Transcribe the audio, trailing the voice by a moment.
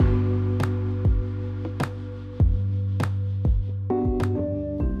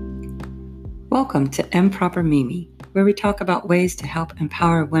Welcome to Improper Mimi, where we talk about ways to help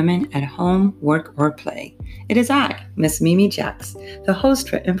empower women at home, work, or play. It is I, Miss Mimi Jax, the host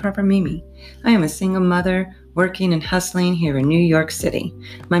for Improper Mimi. I am a single mother working and hustling here in New York City.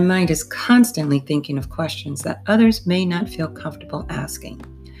 My mind is constantly thinking of questions that others may not feel comfortable asking.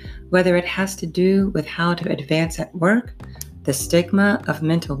 Whether it has to do with how to advance at work, the stigma of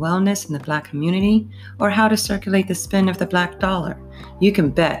mental wellness in the Black community, or how to circulate the spin of the Black dollar, you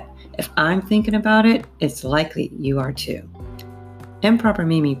can bet if I'm thinking about it, it's likely you are too. Improper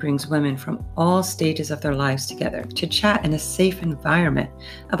Mimi brings women from all stages of their lives together to chat in a safe environment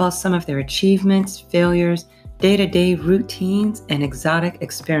about some of their achievements, failures, day-to-day routines, and exotic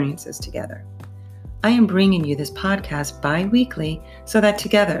experiences together. I am bringing you this podcast bi-weekly so that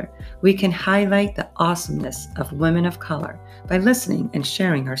together we can highlight the awesomeness of women of color by listening and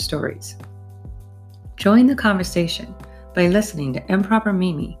sharing our stories. Join the conversation by listening to Improper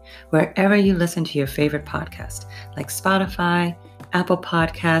Mimi wherever you listen to your favorite podcast, like Spotify, Apple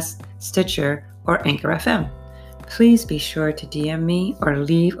Podcasts, Stitcher, or Anchor FM. Please be sure to DM me or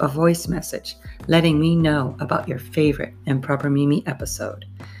leave a voice message letting me know about your favorite Improper Mimi episode.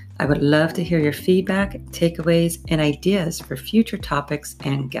 I would love to hear your feedback, takeaways, and ideas for future topics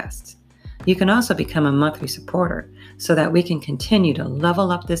and guests. You can also become a monthly supporter so that we can continue to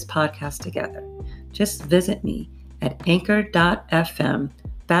level up this podcast together. Just visit me at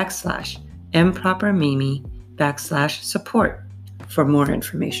anchor.fm/impropermimi/support for more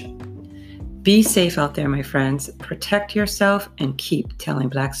information. Be safe out there, my friends. Protect yourself and keep telling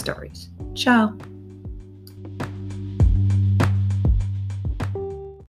Black stories. Ciao.